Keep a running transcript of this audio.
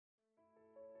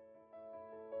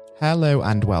Hello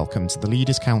and welcome to the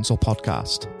Leaders Council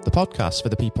podcast, the podcast for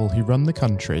the people who run the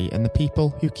country and the people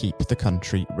who keep the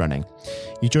country running.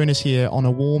 You join us here on a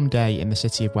warm day in the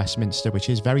city of Westminster, which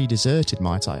is very deserted,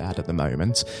 might I add, at the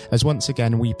moment, as once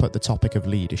again we put the topic of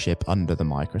leadership under the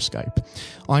microscope.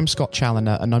 I'm Scott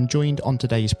Challoner and I'm joined on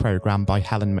today's programme by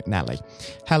Helen McNelly.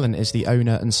 Helen is the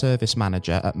owner and service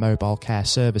manager at Mobile Care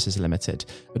Services Ltd,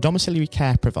 a domiciliary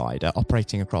care provider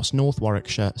operating across North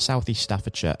Warwickshire, South East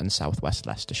Staffordshire and South West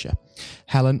Leicestershire.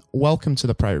 Helen, welcome to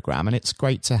the programme and it's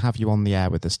great to have you on the air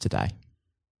with us today.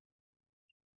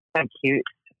 Thank you. It's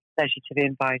a pleasure to be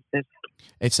invited.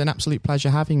 It's an absolute pleasure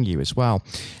having you as well.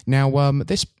 Now,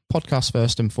 this podcast,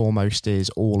 first and foremost, is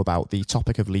all about the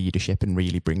topic of leadership and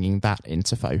really bringing that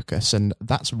into focus. And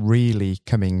that's really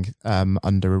coming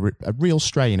under a real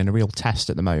strain and a real test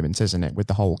at the moment, isn't it, with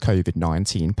the whole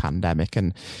COVID-19 pandemic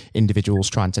and individuals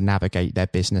trying to navigate their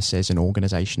businesses and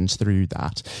organisations through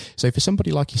that. So for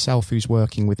somebody like yourself who's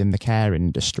working within the care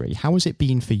industry, how has it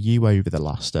been for you over the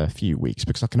last few weeks?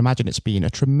 Because I can imagine it's been a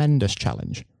tremendous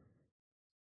challenge.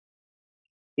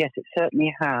 Yes, it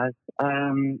certainly has.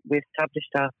 We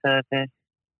established our service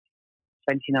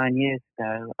 29 years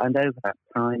ago, and over that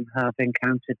time have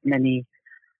encountered many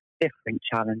different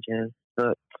challenges,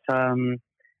 but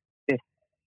this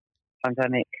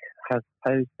pandemic has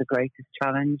posed the greatest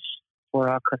challenge for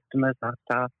our customers, our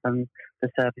staff, and the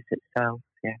service itself.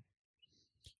 Yeah.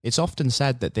 It's often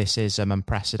said that this is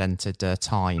unprecedented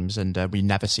times and we've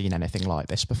never seen anything like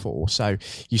this before. So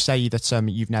you say that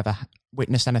you've never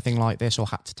witnessed anything like this or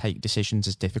had to take decisions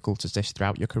as difficult as this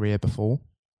throughout your career before?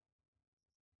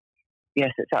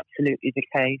 Yes, it's absolutely the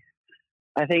case.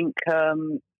 I think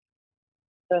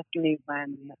certainly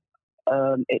when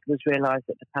it was realised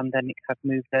that the pandemic had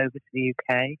moved over to the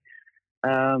UK,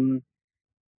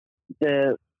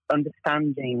 the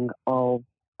understanding of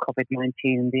COVID-19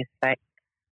 and the effects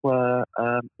were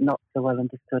not so well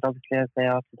understood, obviously, as they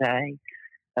are today.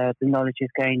 The knowledge is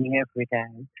gaining every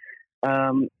day.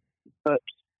 But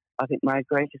I think my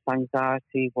greatest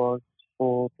anxiety was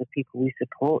for the people we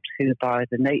support, who by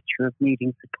the nature of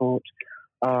needing support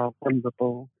are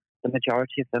vulnerable. The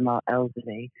majority of them are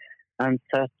elderly, and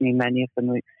certainly many of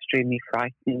them are extremely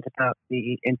frightened about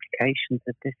the implications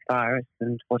of this virus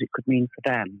and what it could mean for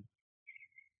them.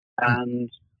 And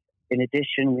in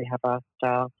addition, we have our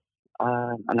staff,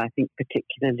 and I think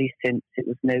particularly since it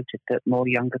was noted that more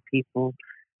younger people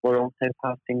were also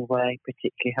passing away,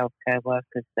 particularly healthcare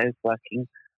workers, those working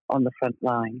on the front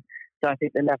line. So I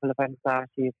think the level of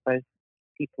anxiety of both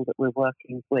people that we're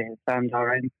working with and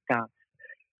our own staff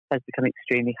has become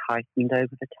extremely heightened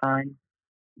over the time.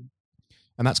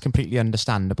 And that's completely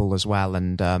understandable as well.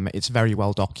 And it's very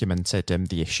well documented,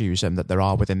 the issues that there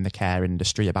are within the care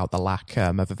industry about the lack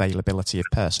of availability of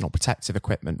personal protective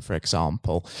equipment, for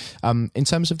example. In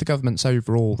terms of the government's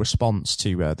overall response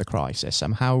to the crisis,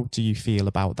 how do you feel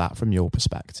about that from your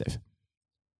perspective?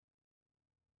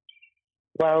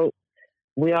 Well,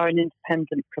 we are an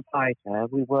independent provider.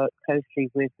 We work closely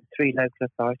with the 3 local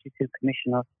authorities who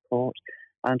commission our support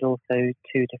and also 2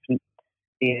 different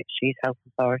CHCs, health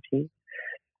authorities.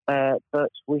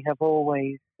 But we have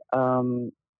always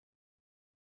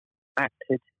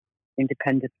acted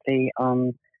independently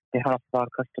on behalf of our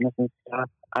customers and staff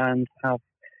and have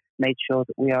made sure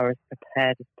that we are as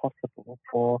prepared as possible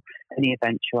for any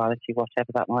eventuality, whatever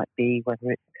that might be,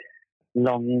 whether it's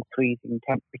long freezing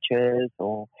temperatures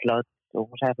or floods or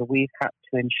whatever. We've had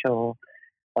to ensure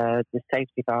the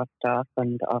safety of our staff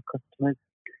and our customers.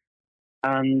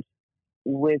 And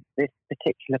with this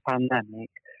particular pandemic,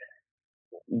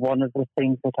 one of the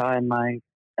things that I and my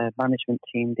management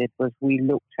team did was we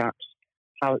looked at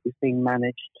how it was being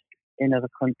managed in other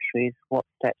countries, what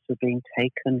steps were being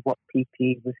taken, what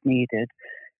PPE was needed,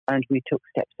 and we took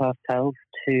steps ourselves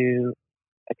to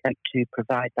attempt to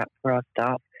provide that for our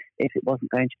staff if it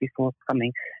wasn't going to be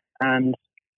forthcoming. And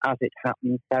as it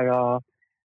happens, the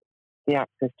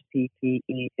access to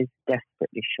PPE is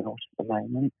desperately short at the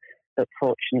moment, but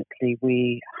fortunately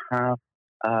we have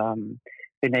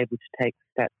been able to take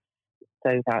steps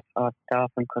so that our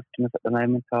staff and customers at the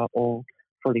moment are all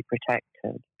fully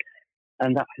protected.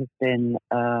 And that has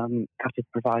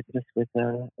provided us with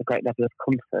a great level of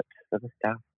comfort for the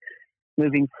staff.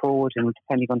 Moving forward, and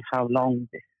depending on how long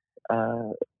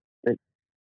this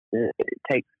it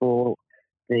takes for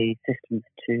the systems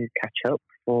to catch up,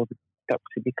 for the stock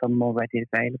to become more readily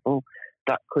available,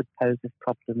 that could pose us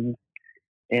problems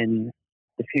in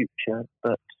the future.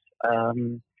 But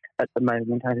at the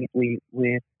moment, I think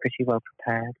we're pretty well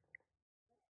prepared.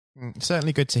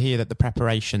 Certainly good to hear that the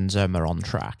preparations are on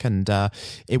track. And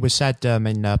it was said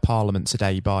in Parliament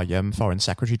today by Foreign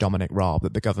Secretary Dominic Raab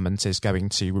that the government is going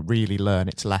to really learn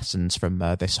its lessons from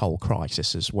this whole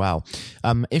crisis as well.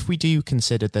 If we do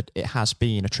consider that it has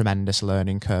been a tremendous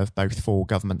learning curve both for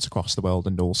governments across the world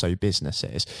and also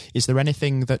businesses, is there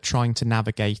anything that trying to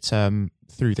navigate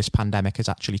through this pandemic has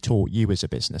actually taught you as a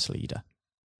business leader?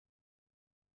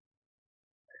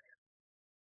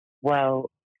 Well,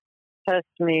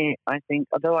 personally, I think,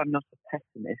 although I'm not a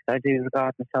pessimist, I do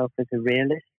regard myself as a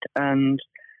realist and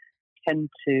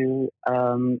tend to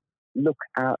look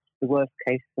at the worst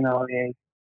case scenario,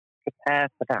 prepare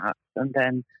for that, and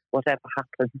then whatever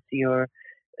happens, you're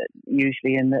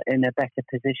usually in a better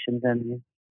position than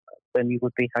you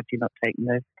would be had you not taken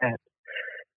those steps.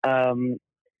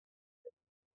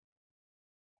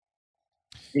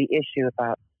 The issue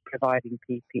about providing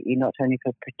PPE not only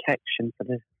for protection for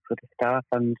the staff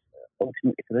and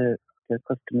ultimately for the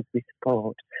customers we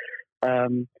support,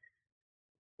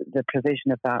 the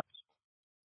provision of that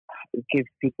gives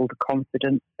people the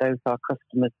confidence, those are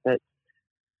customers, that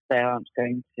they aren't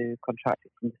going to contract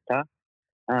it from the staff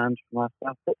and from our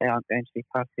staff, that they aren't going to be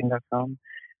passing that on.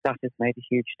 That has made a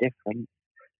huge difference.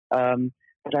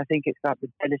 But I think it's that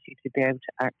ability to be able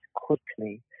to act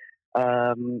quickly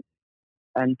and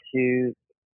to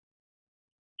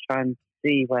try and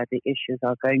see where the issues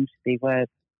are going to be, where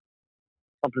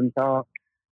problems are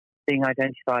being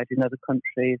identified in other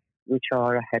countries which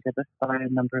are ahead of us by a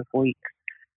number of weeks,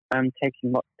 and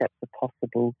taking what steps are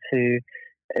possible to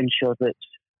ensure that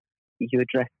you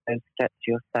address those steps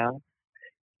yourself.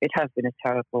 It has been a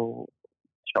terrible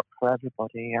shock for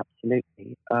everybody,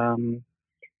 absolutely, and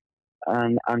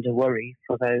a worry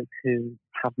for those who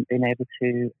haven't been able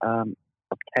to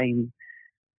obtain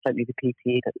certainly the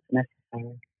PPE that's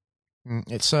necessary.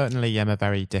 It's certainly a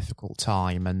very difficult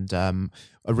time and a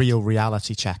real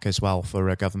reality check as well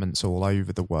for governments all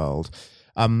over the world.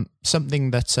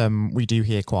 Something that we do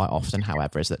hear quite often,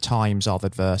 however, is that times of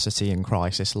adversity and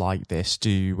crisis like this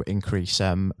do increase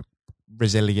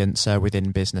resilience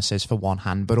within businesses for one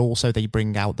hand, but also they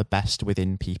bring out the best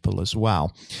within people as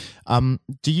well.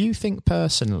 Do you think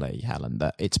personally, Helen,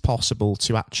 that it's possible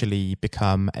to actually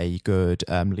become a good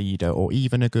leader or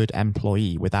even a good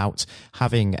employee without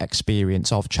having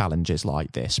experience of challenges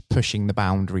like this, pushing the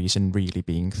boundaries and really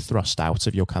being thrust out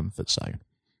of your comfort zone?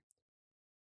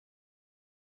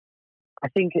 I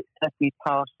think it's definitely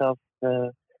part of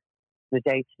the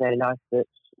day-to-day life that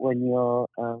when you're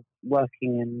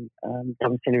working in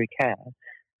domiciliary care,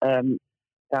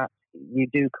 that you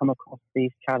do come across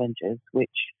these challenges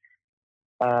which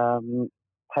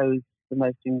pose the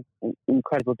most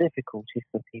incredible difficulties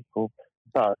for people.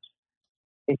 But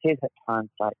it is at times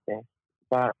like this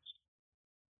that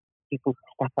people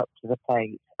step up to the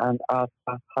plate, and our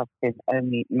staff have been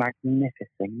only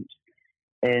magnificent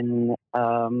in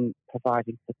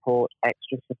providing support,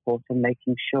 extra support, and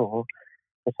making sure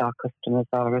that our customers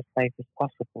are as safe as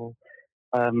possible.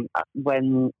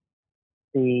 When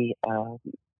there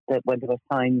were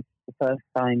signs, the first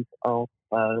signs of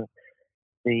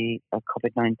the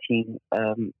COVID-19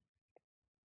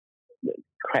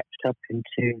 crept up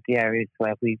into the areas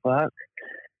where we work.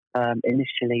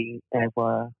 Initially, I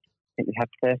think we had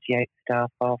 38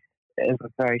 staff off over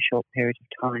a very short period of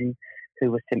time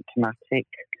who were symptomatic.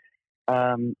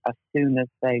 As soon as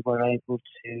they were able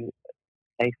to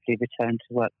safely return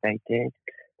to work, they did.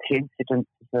 The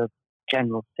incidences of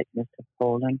general sickness have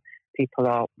fallen. People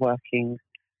are working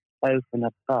over and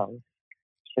above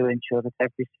to ensure that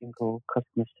every single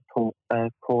customer support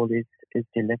call is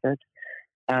delivered.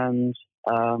 And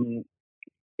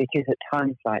it is at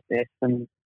times like this and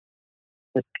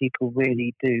that people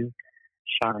really do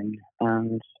shine.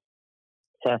 And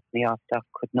certainly our staff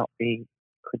could not be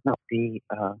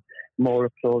more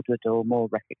applauded or more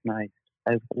recognised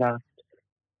over the last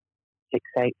 6,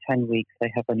 8, 10 weeks.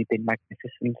 They have only been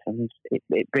magnificent, and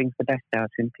it brings the best out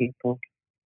in people.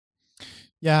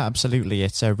 Yeah, absolutely.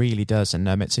 It really does. And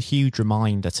it's a huge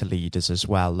reminder to leaders as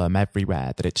well,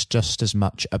 everywhere, that it's just as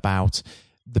much about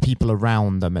the people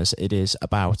around them as it is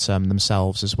about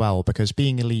themselves as well. Because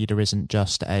being a leader isn't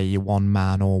just a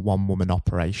one-man or one-woman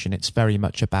operation. It's very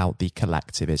much about the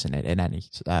collective, isn't it, in any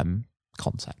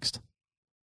context?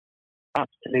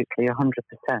 Absolutely,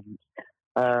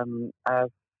 100%. As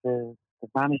the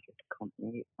manager of the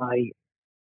company, I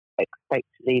expect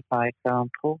to lead by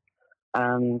example,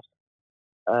 and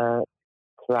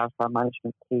throughout our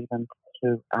management team and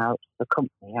throughout the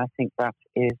company, I think that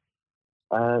is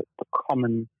the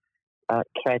common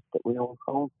thread that we all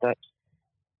hold, that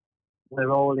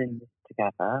we're all in this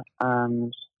together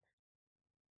and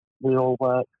we all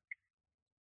work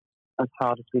as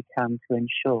hard as we can to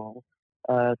ensure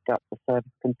that the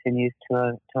service continues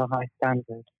to a high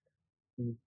standard.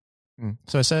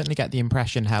 So I certainly get the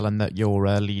impression, Helen, that your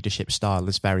leadership style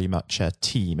is very much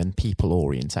team and people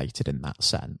orientated in that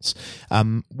sense.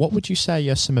 What would you say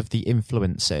are some of the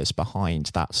influences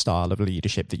behind that style of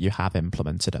leadership that you have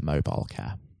implemented at Mobile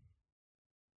Care?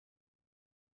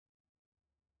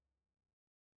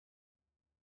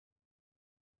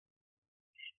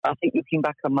 I think looking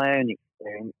back on my own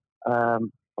experience, I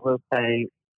will say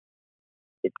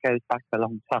it goes back a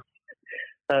long time.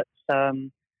 But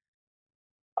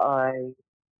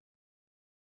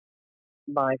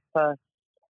my first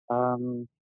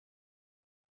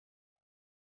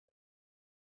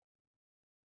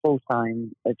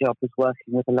full-time job was working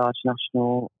with a large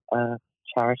national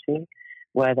charity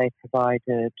where they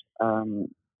provided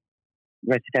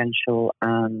residential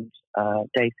and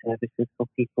day services for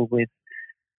people with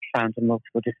profound and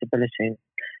multiple disabilities.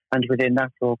 And within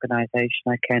that organisation,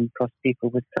 I came across people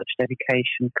with such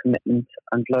dedication, commitment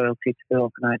and loyalty to the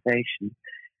organisation.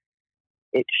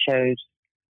 It showed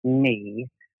me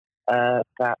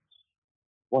that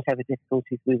whatever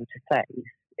difficulties we were to face,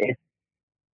 if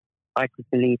I could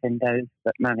believe in those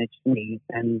that managed me,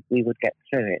 then we would get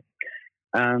through it.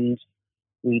 And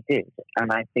we did.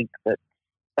 And I think that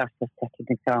that's a set an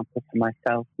example for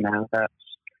myself now that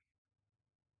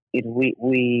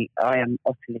I am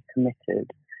utterly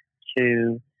committed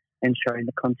to ensuring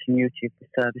the continuity of the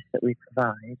service that we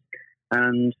provide.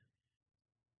 And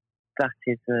that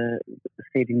is a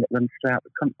feeling that runs throughout the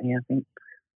company, I think.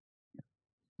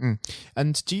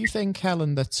 And do you think,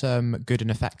 Helen, that good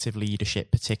and effective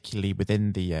leadership, particularly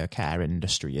within the care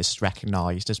industry, is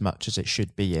recognised as much as it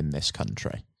should be in this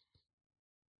country?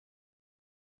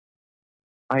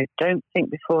 I don't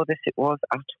think before this it was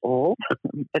at all,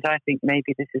 but I think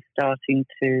maybe this is starting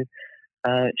to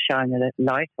shine a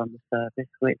light on the service,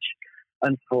 which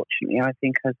unfortunately I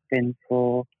think has been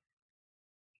for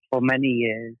many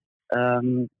years a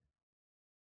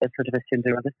sort of a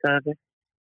Cinderella service.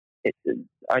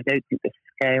 I don't think the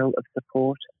scale of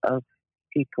support of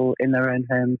people in their own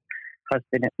homes has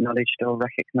been acknowledged or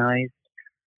recognised,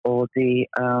 or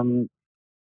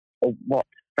or what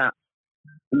that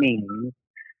means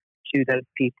to those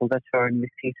people that are in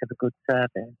receipt of a good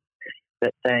service,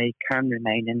 that they can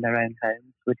remain in their own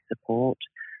homes with support,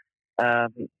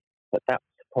 but that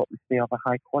support must be of a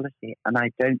high quality. And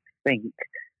I don't think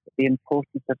the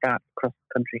importance of that across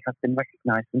the country has been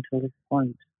recognised until this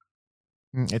point.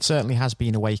 It certainly has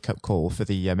been a wake-up call for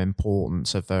the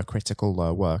importance of critical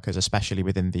workers, especially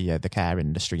within the care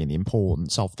industry, and the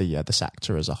importance of the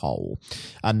sector as a whole.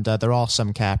 And there are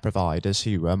some care providers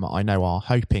who I know are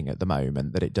hoping at the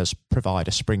moment that it does provide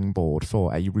a springboard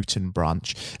for a root and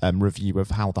branch review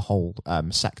of how the whole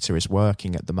sector is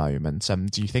working at the moment.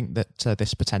 Do you think that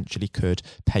this potentially could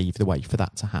pave the way for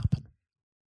that to happen?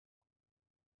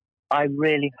 I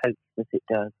really hope that it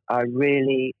does. I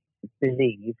really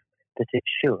believe that it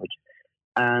should,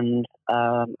 and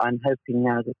I'm hoping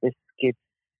now that this gives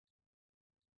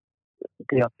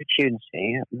the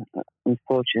opportunity,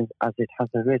 unfortunate as it has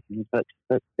arisen, but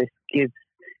this gives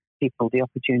people the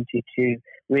opportunity to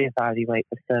reevaluate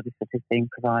the service that is being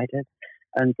provided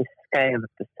and the scale of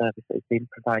the service that is being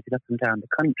provided up and down the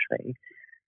country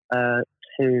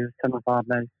to some of our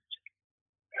most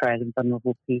frail and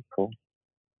vulnerable people.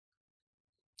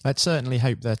 I'd certainly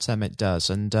hope that it does.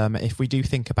 And if we do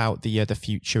think about the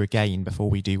future again before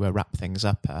we do wrap things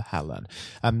up, Helen,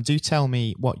 do tell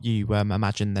me what you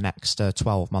imagine the next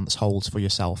 12 months holds for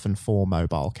yourself and for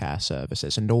Mobile Care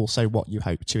Services, and also what you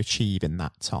hope to achieve in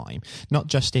that time, not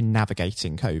just in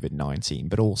navigating COVID-19,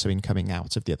 but also in coming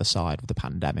out of the other side of the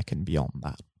pandemic and beyond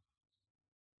that.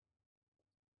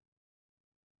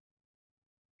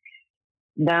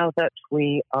 Now that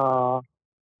we are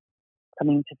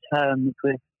coming to terms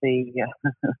with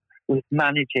with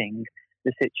managing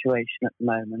the situation at the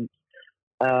moment,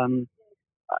 I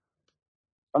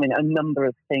mean, a number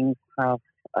of things have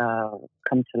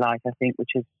come to light, I think,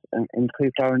 which has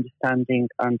improved our understanding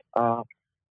and our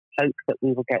hope that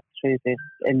we will get through this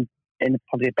in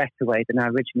probably a better way than I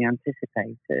originally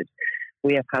anticipated.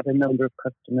 We have had a number of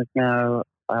customers now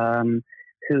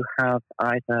who have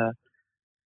either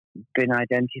been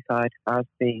identified as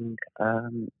being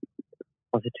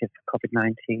positive for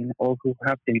COVID-19 or who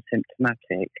have been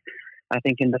symptomatic. I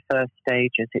think in the first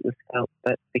stages it was felt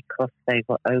that because they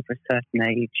were over a certain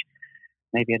age,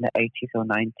 maybe in the 80s or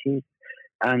 90s,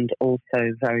 and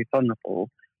also very vulnerable,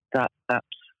 that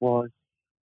was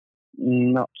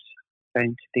not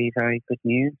going to be very good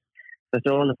news. But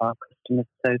all of our customers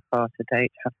so far to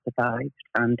date have survived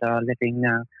and are living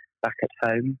now back at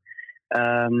home.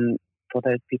 for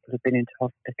those people who've been into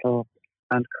hospital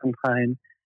and come home.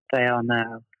 They are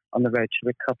now on the road to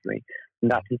recovery, and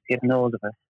that has given all of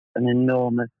us an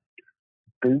enormous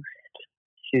boost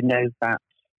to know that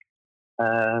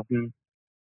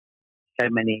so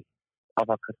many of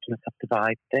our customers have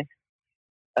survived this.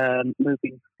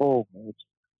 Moving forward,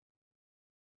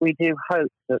 we do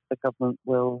hope that the government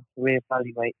will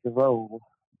reevaluate the role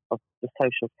of the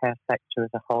social care sector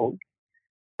as a whole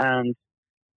and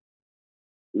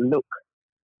look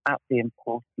at the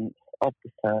importance of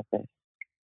the service,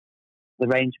 the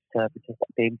range of services that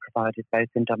are being provided both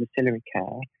in domiciliary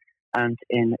care and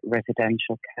in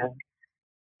residential care.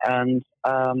 And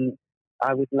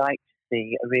I would like to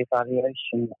see a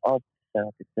reevaluation of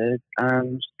services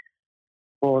and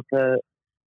for their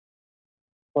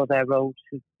role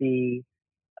to be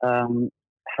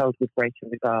held with greater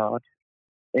regard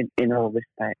in all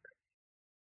respects.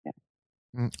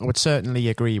 I would certainly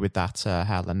agree with that,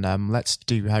 Helen. Let's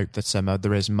do hope that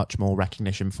there is much more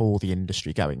recognition for the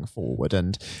industry going forward.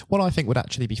 And what I think would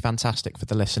actually be fantastic for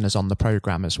the listeners on the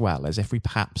programme as well is if we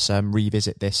perhaps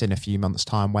revisit this in a few months'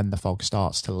 time when the fog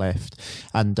starts to lift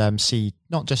and see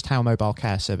not just how Mobile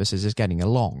Care Services is getting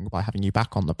along by having you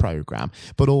back on the programme,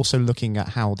 but also looking at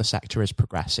how the sector is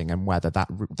progressing and whether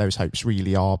those hopes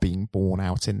really are being borne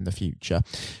out in the future.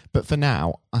 But for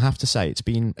now, I have to say it's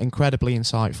been incredibly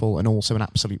insightful and also an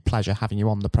absolute pleasure having you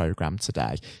on the programme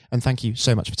today. And thank you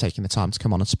so much for taking the time to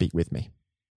come on and speak with me.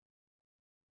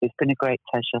 It's been a great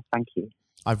pleasure. Thank you.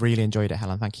 I've really enjoyed it,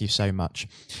 Helen. Thank you so much.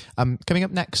 Coming up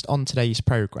next on today's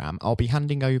programme, I'll be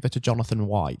handing over to Jonathan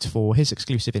White for his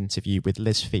exclusive interview with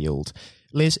Liz Field.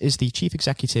 Liz is the Chief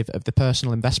Executive of the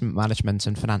Personal Investment Management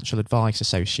and Financial Advice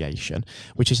Association,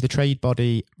 which is the trade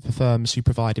body for firms who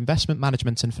provide investment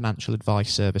management and financial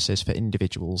advice services for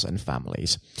individuals and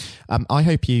families. I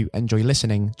hope you enjoy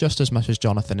listening just as much as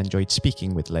Jonathan enjoyed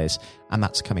speaking with Liz, and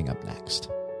that's coming up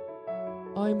next.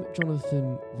 I'm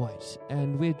Jonathan White,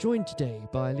 and we're joined today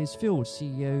by Liz Field,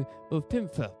 CEO of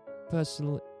PIMFA,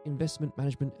 Personal Investment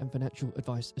Management and Financial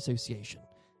Advice Association.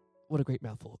 What a great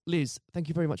mouthful. Liz, thank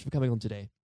you very much for coming on today.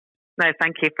 No,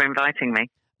 thank you for inviting me.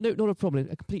 No, not a problem.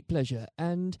 A complete pleasure.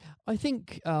 And I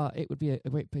think it would be a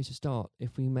great place to start,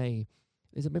 if we may.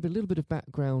 There's maybe a little bit of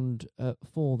background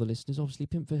for the listeners. Obviously,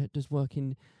 PIMFA does work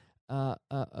in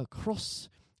across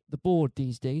the board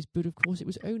these days, but of course it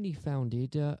was only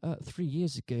founded 3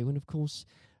 years ago, and of course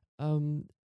AMPA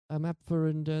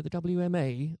and the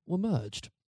WMA were merged.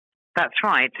 That's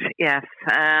right, yes.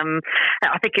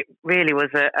 I think it really was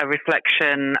a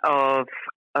reflection of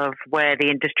where the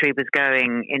industry was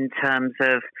going in terms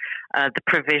of the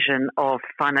provision of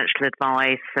financial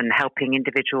advice and helping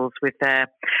individuals with their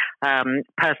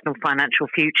personal financial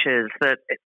futures, that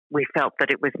we felt that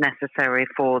it was necessary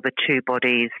for the two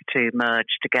bodies to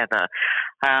merge together.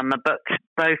 But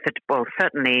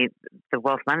certainly the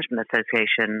Wealth Management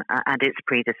Association and its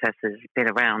predecessors have been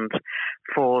around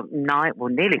for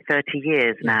nearly 30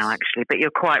 years now, actually. But you're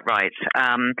quite right.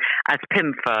 As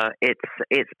PIMFA,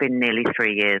 it's been nearly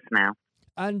 3 years now.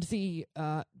 And the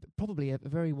probably a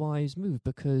very wise move,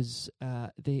 because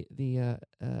the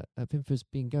PIMFA's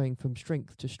been going from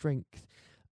strength to strength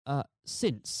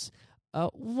since.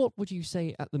 What would you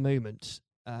say at the moment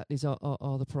are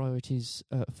the priorities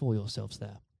for yourselves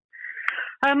there?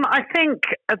 I think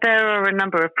there are a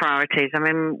number of priorities. I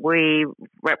mean, we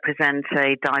represent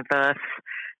a diverse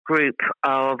group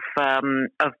of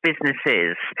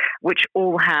businesses which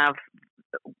all have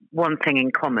one thing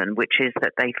in common, which is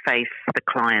that they face the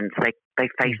clients, they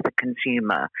face the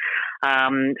consumer.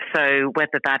 So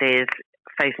whether that is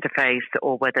face-to-face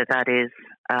or whether that is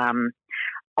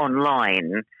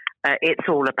online, it's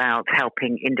all about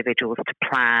helping individuals to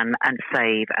plan and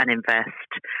save and invest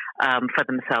for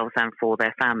themselves and for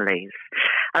their families.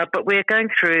 But we're going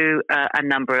through a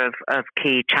number of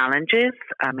key challenges.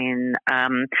 I mean,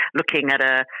 looking at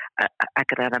a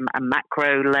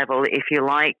macro level, if you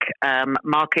like,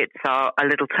 markets are a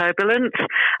little turbulent.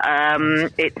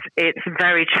 It's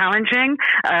very challenging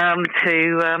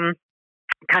to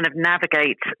kind of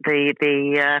navigate the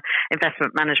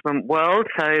investment management world.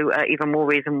 So even more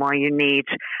reason why you need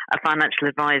a financial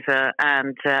advisor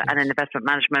and an investment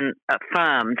management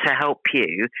firm to help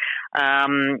you,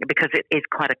 because it is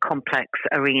quite a complex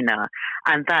arena.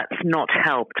 And that's not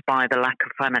helped by the lack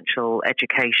of financial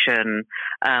education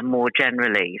more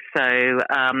generally. So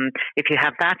if you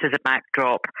have that as a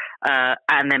backdrop,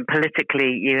 and then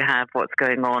politically you have what's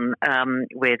going on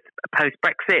with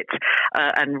post-Brexit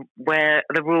and where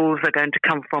the rules are going to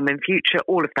come from in future,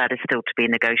 all of that is still to be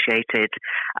negotiated.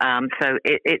 So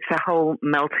it's a whole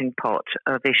melting pot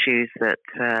of issues that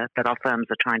our firms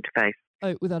are trying to face.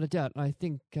 Oh, without a doubt. I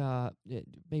think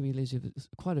maybe, Liz, there's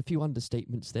quite a few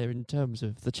understatements there in terms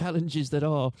of the challenges that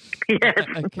are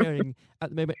occurring at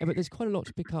the moment. But there's quite a lot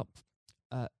to pick up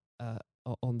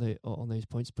on those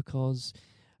points, because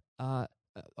I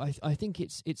think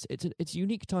it's a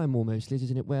unique time almost, Liz,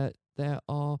 isn't it, where there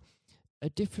are a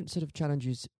different set of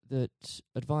challenges that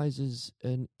advisors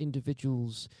and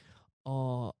individuals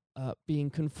are being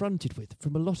confronted with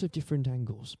from a lot of different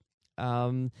angles.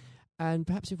 And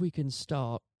perhaps if we can let's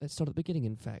start at the beginning,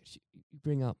 in fact. You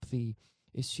bring up the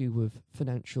issue of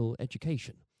financial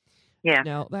education. Yeah.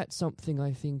 Now, that's something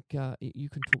I think you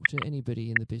can talk to anybody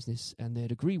in the business and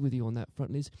they'd agree with you on that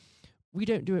front, Liz. We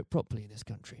don't do it properly in this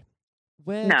country.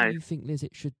 Where do you think, Liz,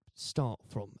 it should start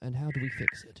from, and how do we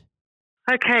fix it?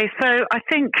 Okay, so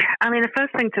the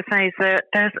first thing to say is that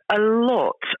there's a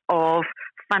lot of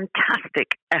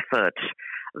fantastic effort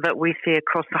that we see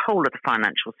across the whole of the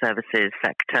financial services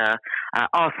sector,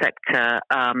 our sector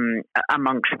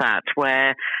amongst that,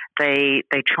 where they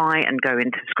try and go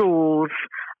into schools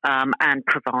and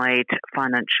provide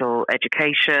financial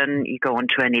education. You go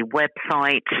onto any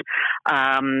website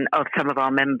of some of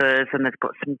our members, and they've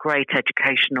got some great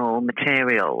educational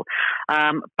material.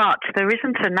 But there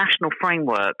isn't a national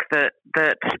framework that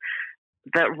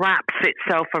wraps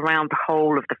itself around the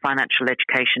whole of the financial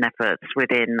education efforts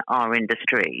within our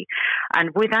industry. And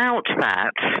without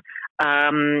that,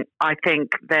 I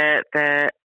think the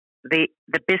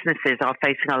businesses are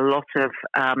facing a lot of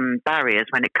barriers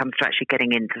when it comes to actually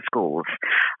getting into schools.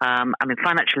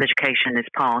 Financial education is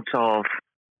part of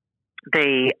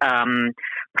the I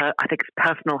think it's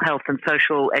personal health and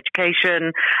social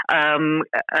education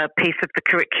a piece of the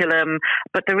curriculum,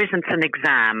 but there isn't an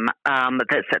exam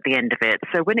that's at the end of it.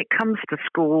 So when it comes to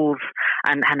schools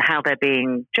and how they're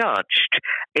being judged,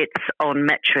 it's on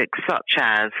metrics such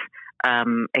as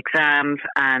exams,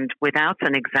 and without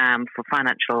an exam for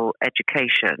financial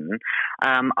education,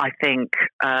 I think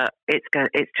it's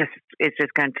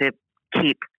just going to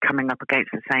keep coming up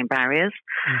against the same barriers.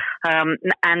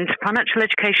 And financial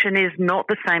education is not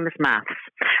the same as maths.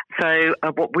 So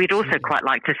what we'd also quite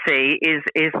like to see is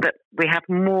that we have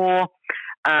more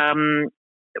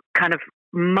kind of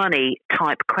money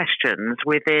type questions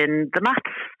within the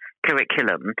maths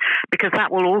curriculum, because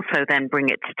that will also then bring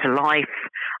it to life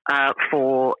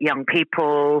for young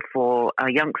people, for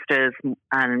youngsters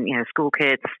and school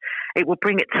kids. It will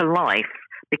bring it to life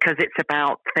because it's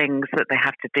about things that they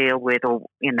have to deal with, or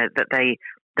that they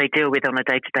deal with on a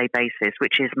day-to-day basis,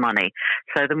 which is money.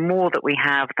 So the more that we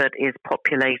have that is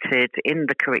populated in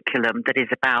the curriculum that is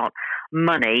about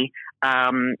money,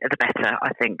 the better,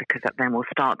 I think, because that then will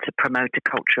start to promote a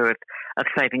culture of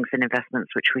savings and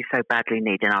investments, which we so badly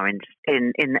need in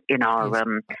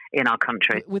our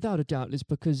country. Without a doubt, Liz,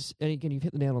 because, and again, you've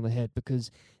hit the nail on the head,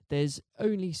 because there's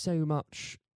only so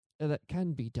much that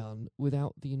can be done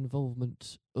without the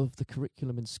involvement of the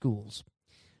curriculum in schools.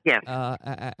 Yes.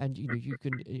 And you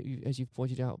can, as you've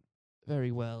pointed out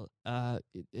very well,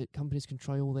 companies can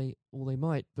try all they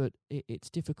might, but it's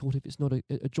difficult if it's not a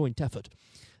joint effort.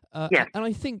 Yes. And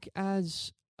I think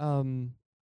as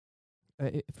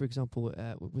for example,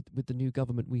 with the new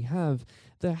government we have,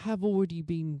 there have already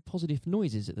been positive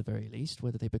noises at the very least.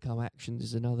 Whether they become actions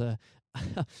is another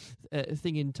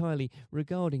thing entirely,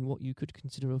 regarding what you could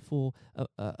consider a far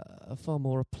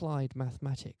more applied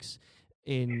mathematics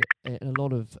in a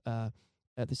lot of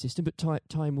the system. But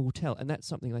time will tell, and that's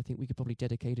something I think we could probably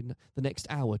dedicate in the next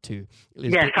hour to.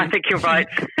 Liz. Yes, I think you're right.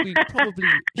 We probably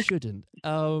shouldn't.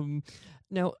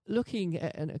 Now, looking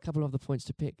at a couple of other points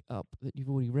to pick up that you've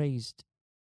already raised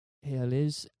here,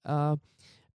 Liz, and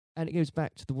it goes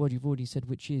back to the word you've already said,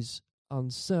 which is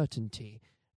uncertainty.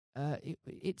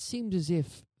 It seems as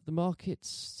if the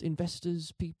markets,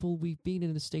 investors, people, we've been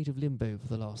in a state of limbo for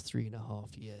the last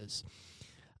 3.5 years.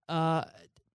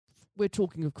 We're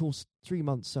talking, of course, 2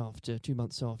 months after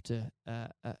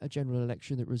a general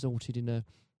election that resulted in a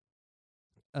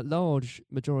large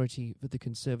majority for the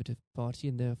Conservative Party,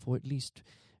 and therefore at least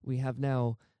we have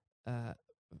now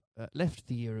left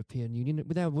the European Union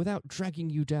without dragging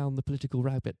you down the political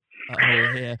rabbit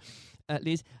hole here.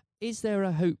 Liz, is there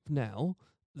a hope now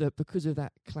that because of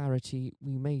that clarity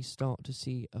we may start to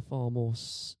see a far more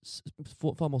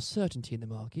certainty in the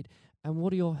market? And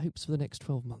what are your hopes for the next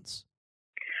 12 months?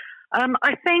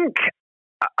 I think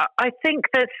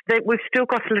that we've still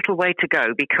got a little way to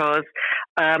go, because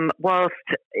whilst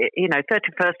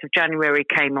 31st of January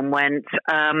came and went,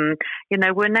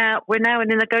 we're now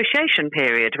in a negotiation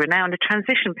period. We're now in a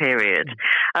transition period,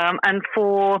 and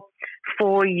for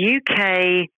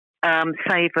UK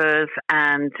savers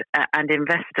and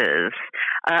investors.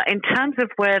 In terms of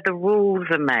where the rules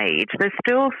are made, there's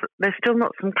still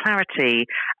not some clarity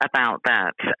about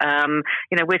that.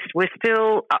 We're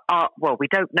still we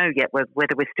don't know yet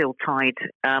whether we're still tied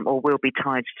or will be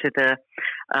tied to the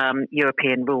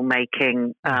European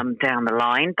rulemaking down the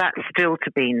line. That's still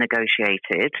to be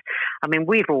negotiated. I mean,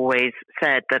 we've always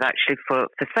said that actually for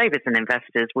savers and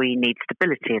investors, we need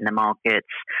stability in the markets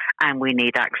and we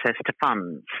need access to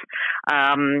funds.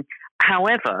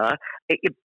 However,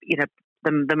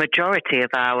 the majority of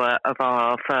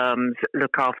our firms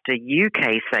look after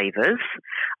UK savers,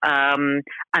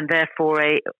 and therefore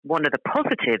one of the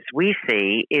positives we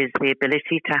see is the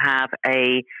ability to have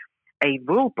a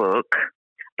rule book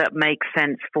that makes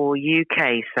sense for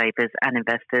UK savers and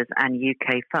investors and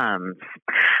UK firms.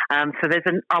 So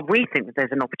we think that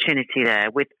there's an opportunity there,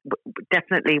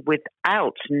 definitely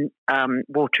without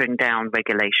watering down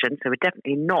regulation. So we're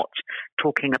definitely not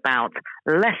talking about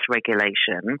less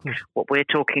regulation. What we're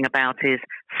talking about is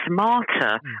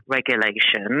smarter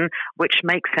regulation, which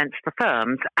makes sense for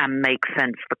firms and makes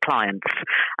sense for clients.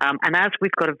 And as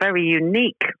we've got a very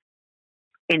unique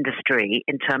industry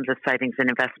in terms of savings and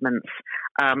investments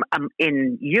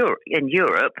in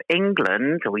Europe,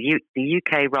 England, or the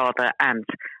UK rather, and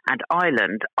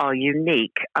Ireland are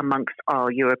unique amongst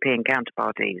our European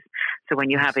counterparties. So when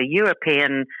you have a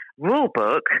European rule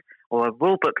book or a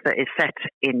rule book that is set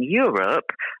in Europe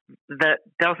that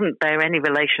doesn't bear any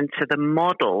relation to the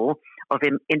model of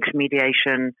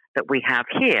intermediation that we have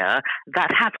here,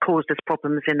 that has caused us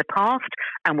problems in the past,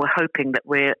 and we're hoping that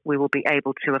we will be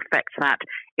able to affect that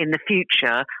in the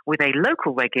future with a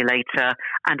local regulator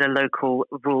and a local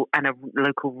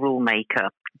rule maker.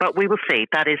 But we will see.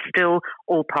 That is still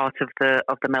all part of the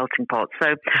melting pot.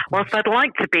 So whilst I'd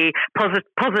like to be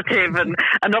positive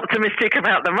and optimistic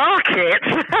about the market,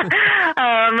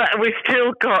 we've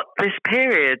still got this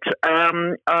period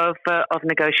of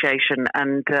negotiation,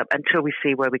 and until we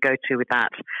see where we go to with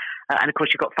that. And of course,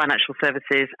 you've got financial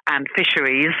services and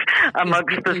fisheries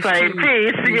amongst the same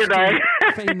piece,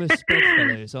 Famous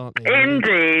bedfellows, aren't they?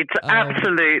 Indeed,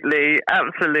 absolutely.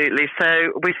 So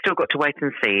we've still got to wait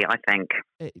and see, I think.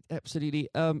 Absolutely.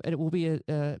 And it will be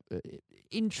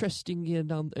interesting,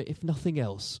 if nothing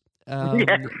else.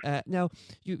 Now,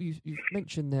 you've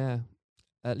mentioned there,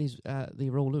 at least the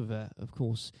role of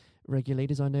course,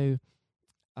 regulators. I know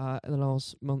in the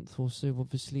last month or so,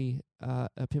 obviously,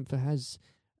 PIMFA has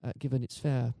given its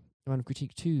fair amount of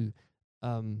critique to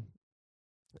the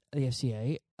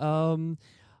FCA.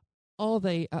 Are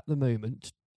they, at the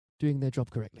moment, doing their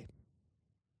job correctly?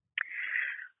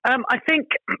 I think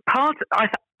I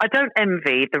don't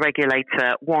envy the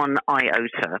regulator one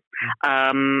iota.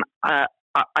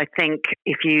 I think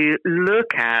if you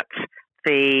look at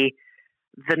the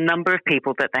number of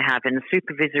people that they have in the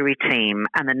supervisory team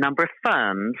and the number of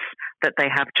firms that they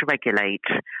have to regulate,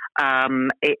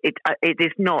 it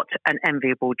is not an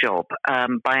enviable job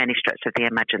by any stretch of the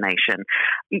imagination.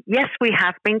 Yes, we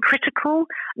have been critical,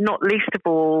 not least of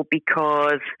all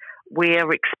because we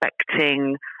are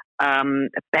expecting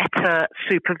better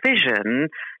supervision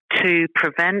to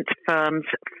prevent firms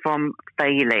from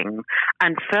failing,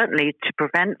 and certainly to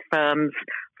prevent firms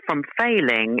from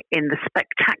failing in the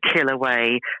spectacular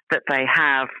way that they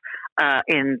have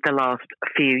in the last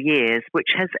few years,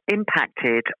 which has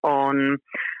impacted on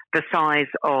the size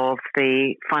of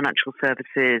the Financial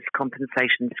Services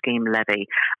Compensation Scheme levy.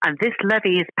 And this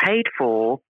levy is paid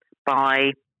for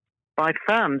by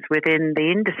firms within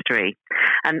the industry.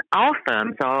 And our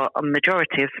firms are a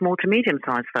majority of small to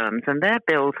medium-sized firms, and their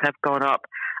bills have gone up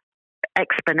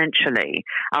exponentially.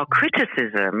 Our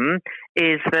criticism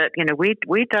is that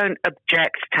we don't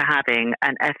object to having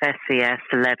an FSCS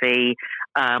levy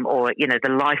or the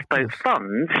lifeboat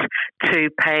funds to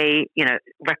pay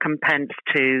recompense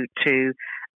to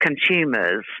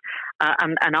consumers,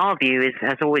 and our view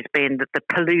has always been that the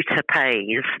polluter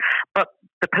pays, but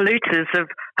the polluters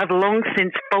have long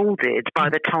since folded by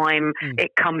the time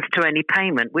it comes to any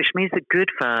payment, which means that good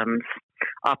firms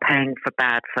are paying for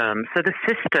bad firms. So the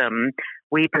system,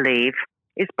 we believe,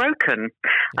 is broken.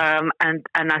 And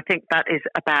I think that is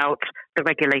about the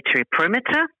regulatory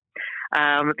perimeter.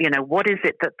 What is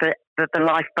it that the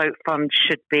lifeboat fund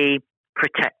should be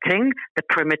protecting? The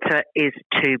perimeter is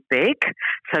too big.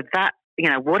 So that,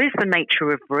 what is the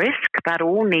nature of risk? That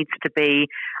all needs to be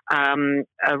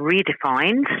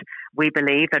redefined, we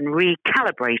believe, and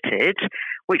recalibrated,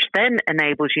 which then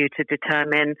enables you to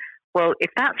determine, well,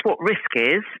 if that's what risk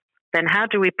is, then how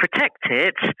do we protect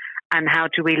it and how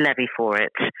do we levy for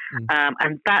it?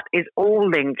 And that is all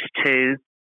linked to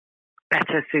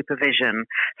better supervision.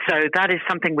 So that is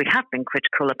something we have been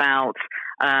critical about.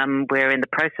 We're in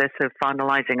the process of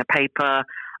finalising a paper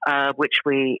which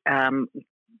we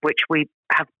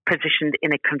have positioned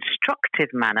in a constructive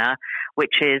manner,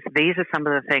 which is these are some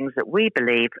of the things that we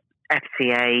believe,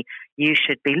 FCA, you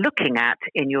should be looking at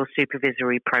in your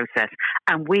supervisory process.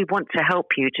 And we want to help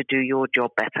you to do your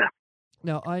job better.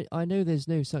 Now, I know there's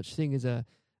no such thing as a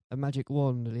magic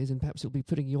wand, Liz, and perhaps it'll be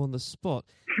putting you on the spot.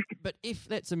 But if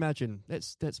let's imagine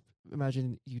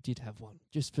you did have one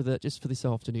just for this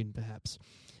afternoon, perhaps,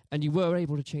 and you were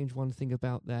able to change one thing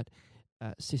about that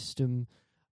system.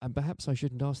 And perhaps I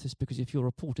shouldn't ask this because if your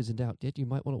report isn't out yet, you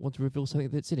might want to reveal something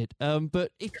that's in it.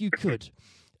 But if you could,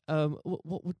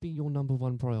 what would be your number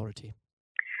one priority?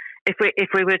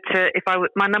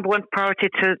 My number one priority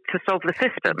to solve the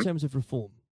system in terms of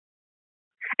reform.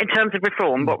 In terms of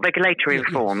reform, what regulatory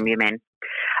reform you mean?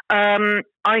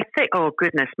 I think. Oh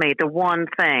goodness me, the one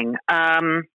thing.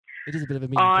 It is a bit of a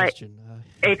mean question.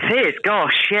 It is.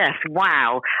 Gosh, yes.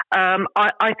 Wow.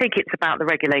 I think it's about the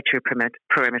regulatory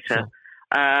perimeter. Sure.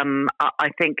 I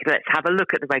think let's have a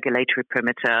look at the regulatory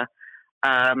perimeter,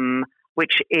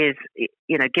 which is,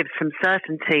 gives some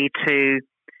certainty to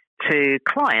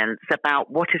clients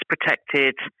about what is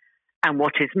protected and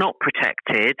what is not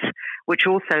protected, which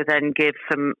also then gives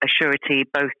some assurity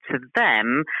both to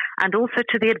them and also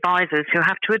to the advisors who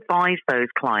have to advise those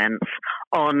clients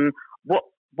on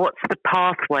what's the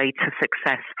pathway to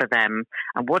success for them,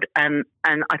 and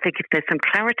I think if there's some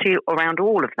clarity around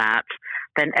all of that,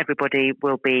 then everybody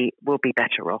will be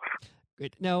better off.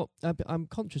 Great. Now, I'm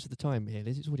conscious of the time here,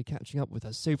 Liz. It's already catching up with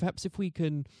us. So perhaps if we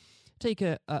can take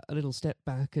a little step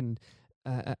back and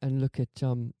look at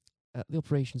the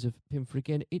operations of PIMFA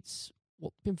again. It's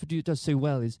what PIMFA does so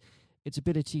well is its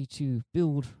ability to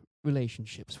build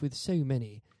relationships with so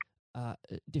many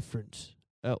different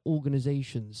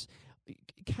organisations.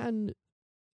 Can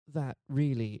that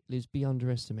really, Liz, be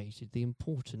underestimated, the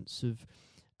importance of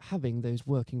having those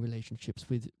working relationships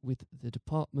with the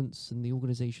departments and the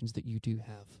organisations that you do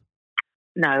have?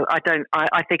 No, I don't.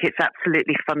 I think it's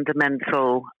absolutely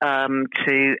fundamental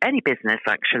to any business,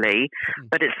 actually,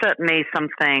 but it's certainly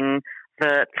something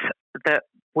that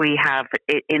we have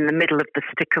in the middle of the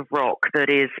stick of rock that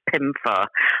is PIMFA.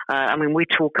 We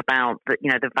talk about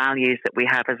the values that we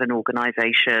have as an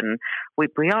organisation. We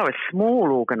are a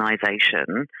small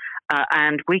organisation,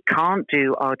 and we can't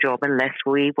do our job unless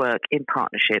we work in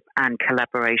partnership and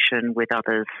collaboration with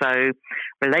others. So,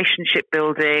 relationship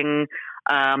building.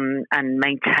 And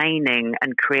maintaining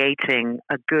and creating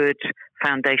a good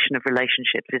foundation of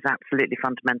relationships is absolutely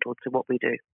fundamental to what we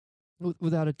do.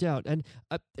 Without a doubt. And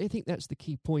I think that's the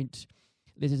key point,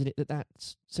 Liz, isn't it,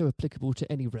 that's so applicable to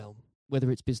any realm, whether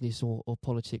it's business or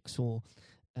politics or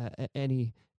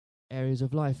any areas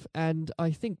of life. And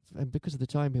I think, and because of the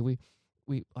time here,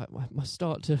 I must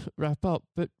start to wrap up,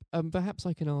 but perhaps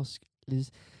I can ask,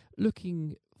 Liz,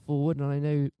 looking forward, and I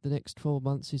know the next 12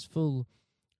 months is full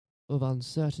of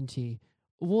uncertainty,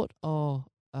 what are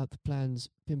the plans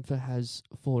PIMFA has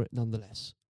for it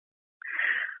nonetheless?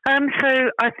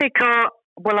 So I think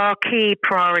our key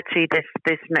priority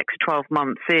this next 12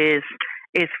 months is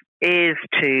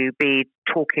to be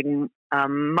talking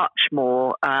much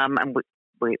more, and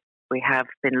we have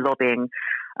been lobbying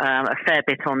a fair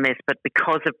bit on this, but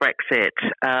because of Brexit,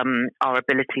 our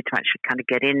ability to actually kind of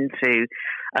get into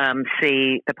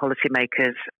see the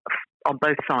policymakers on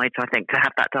both sides, I think, to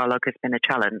have that dialogue has been a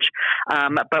challenge.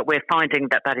 But we're finding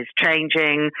that is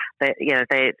changing.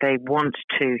 They want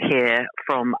to hear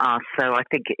from us. So I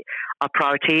think our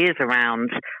priority is around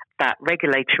that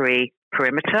regulatory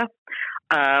perimeter.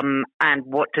 And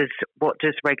what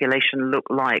does regulation look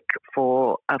like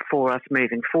for us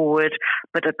moving forward?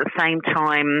 But at the same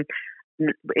time,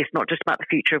 it's not just about the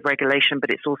future of regulation, but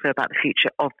it's also about the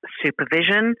future of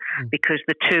supervision, because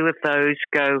the two of those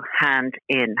go hand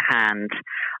in hand.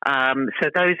 So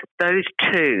those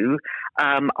two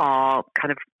are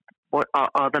kind of what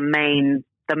are the main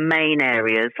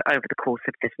areas over the course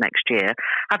of this next year.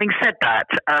 Having said that,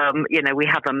 we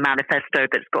have a manifesto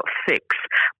that's got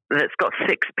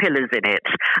six pillars in it,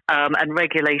 and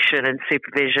regulation and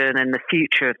supervision and the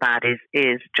future of that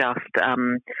is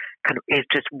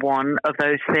just one of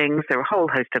those things. There are a whole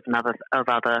host of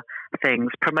other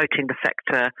things. Promoting the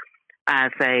sector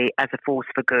as a force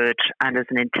for good and as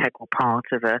an integral part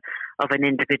of an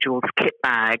individual's kit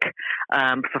bag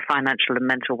for financial and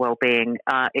mental well-being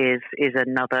is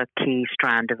another key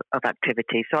strand of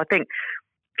activity. So I think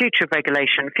future of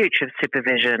regulation, future of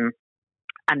supervision,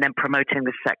 and then promoting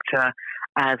the sector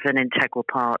as an integral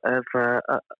part of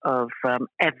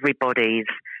everybody's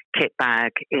kit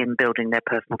bag in building their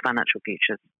personal financial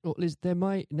futures. Well, Liz, there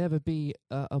might never be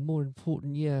a more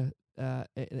important year,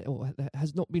 or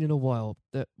has not been in a while,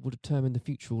 that will determine the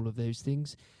future of all of those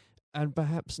things, and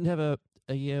perhaps never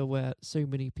a year where so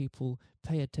many people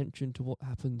pay attention to what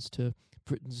happens to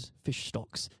Britain's fish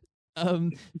stocks.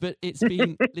 But it's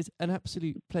been an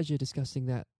absolute pleasure discussing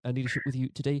that leadership with you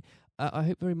today. I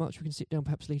hope very much we can sit down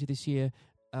perhaps later this year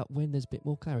when there's a bit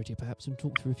more clarity perhaps and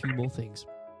talk through a few more things.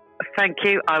 Thank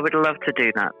you. I would love to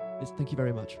do that. Liz, thank you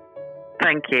very much.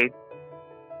 Thank you.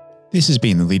 This has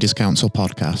been the Leaders Council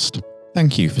podcast.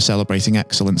 Thank you for celebrating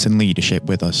excellence in leadership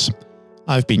with us.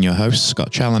 I've been your host,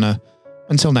 Scott Challoner.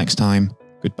 Until next time,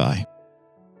 goodbye.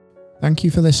 Thank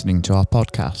you for listening to our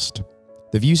podcast.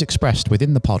 The views expressed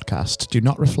within the podcast do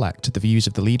not reflect the views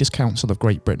of the Leaders Council of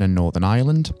Great Britain and Northern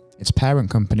Ireland, its parent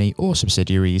company or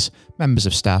subsidiaries, members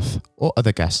of staff, or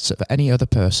other guests of any other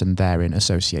person therein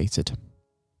associated.